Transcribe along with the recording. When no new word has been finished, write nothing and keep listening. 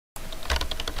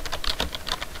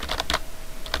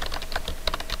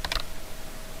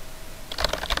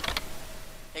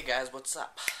guys, what's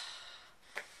up?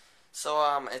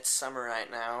 So, it's summer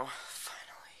right now,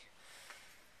 finally.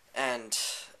 And,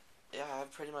 yeah,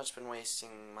 I've pretty much been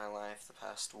wasting my life the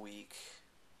past week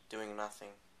doing nothing.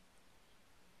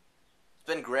 It's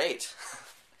been great.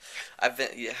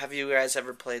 Have you guys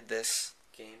ever played this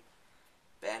game?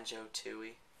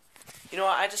 Banjo-Tooie? You know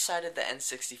what, I decided the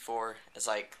N64 is,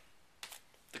 like,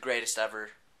 the greatest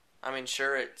ever. I mean,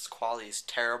 sure, its quality is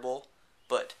terrible,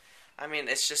 but, I mean,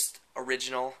 it's just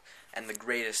original and the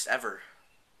greatest ever.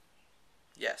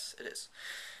 Yes, it is.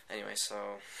 Anyway, so,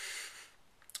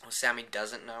 what Sammy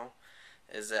doesn't know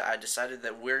is that I decided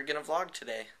that we're gonna vlog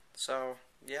today. So,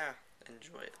 yeah,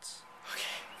 enjoy it.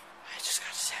 Okay, I just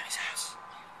got to Sammy's house.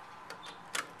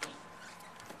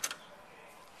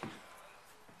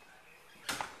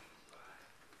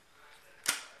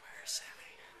 Where is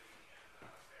Sammy?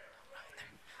 Right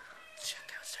there. Let's check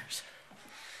downstairs.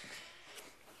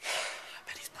 I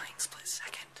bet he's playing Split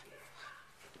Second.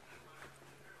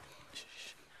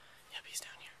 Shh. Yep, he's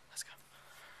down here. Let's go.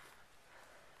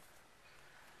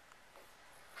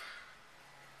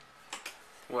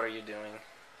 What are you doing?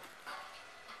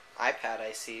 iPad,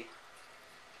 I see.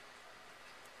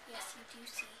 Yes, you do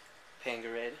see.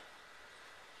 Pengorade.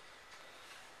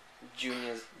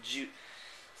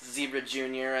 Zebra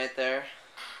Junior right there.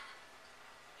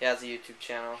 He has a YouTube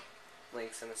channel.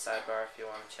 Links in the sidebar if you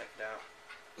want to check it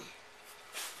out.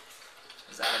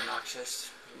 Is that obnoxious?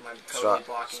 Am I totally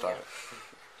blocking Stop you? it.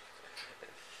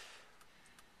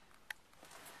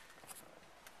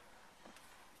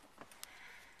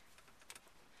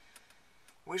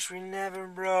 Wish we never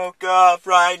broke up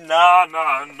right now,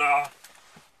 no.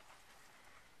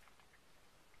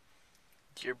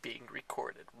 You're being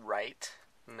recorded right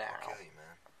now. I'll kill you,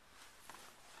 man.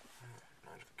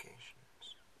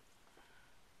 Notifications.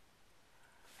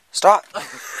 Stop!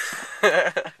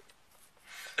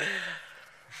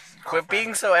 Quit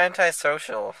being so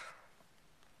antisocial.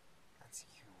 That's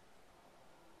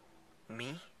you.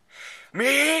 Me?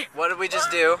 Me? What did we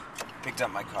just do? Picked up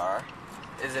my car.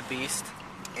 Is it Beast?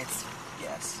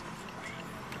 Yes.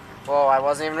 Whoa, I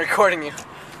wasn't even recording you.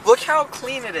 Look how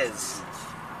clean it is.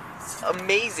 It's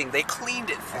amazing. They cleaned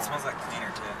it for It me. smells like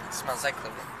cleaner, too. It smells like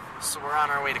cleaner. So we're on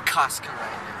our way to Costco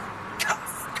right now.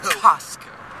 Costco.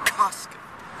 Costco.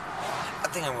 I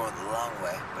think I'm going the long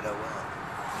way, but oh well.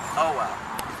 Oh well.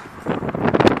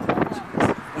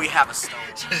 We have a stone.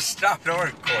 Just stop, don't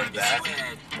record that.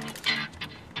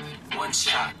 One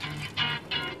shot.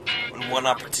 One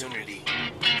opportunity.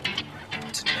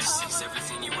 To seize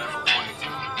everything you ever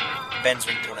wanted. Ben's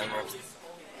ringtone ever.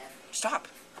 Stop!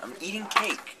 I'm eating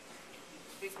cake.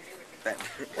 Ben.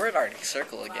 We're at Arctic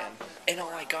Circle again. And all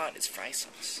I got is fry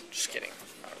sauce. Just kidding.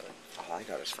 Not really. All I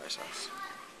got is fry sauce.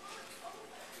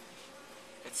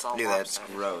 It's all Dude, that's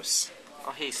lopsided. gross.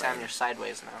 Oh, hey, Sam, you're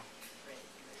sideways now.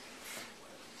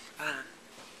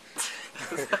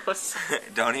 That was...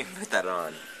 Don't even put that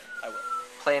on. I will.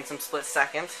 Playing some Split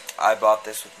Second. I bought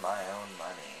this with my own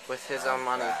money. With his I'm own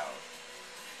money. proud.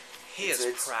 He It's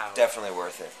is proud. Definitely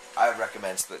worth it. I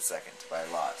recommend Split Second by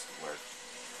a lot. It's worth.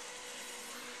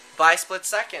 Buy Split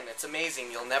Second. It's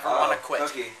amazing. You'll never want to quit.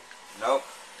 Cookie. Nope.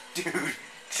 Dude.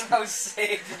 I was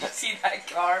saying, did you see that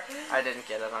car? I didn't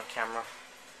get it on camera.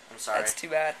 I'm sorry. That's too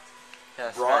bad. Yeah,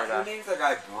 that's Braun. very Who bad. names that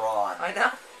guy Braun? I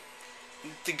know.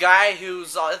 The guy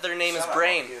whose other name Shut is up,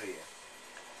 Brain. I'll kill you.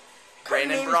 Brain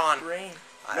Her and name is Braun. Brain.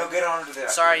 No, get on to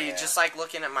that. Sorry, Yeah. you just like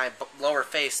looking at my lower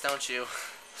face, don't you?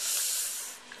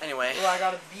 Anyway. Oh, I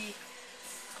got a B.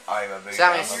 I'm a big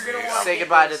Sammy, I'm a you're gonna big- wanna say get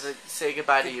goodbye to this. the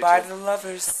Goodbye to Goodbye YouTube. to the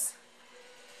lovers.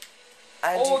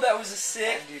 Oh, that was a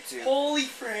sick. And you too. Holy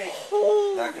frick.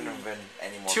 That couldn't have been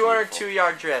any more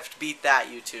 202-yard drift. Beat that,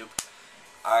 YouTube.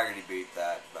 I already beat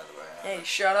that, by the way. Hey,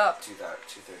 shut up.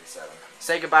 237.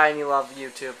 Say goodbye and you love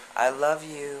YouTube. I love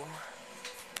you.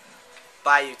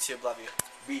 Bye, YouTube. Love you.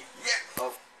 Yeah.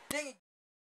 Oh. Dang it.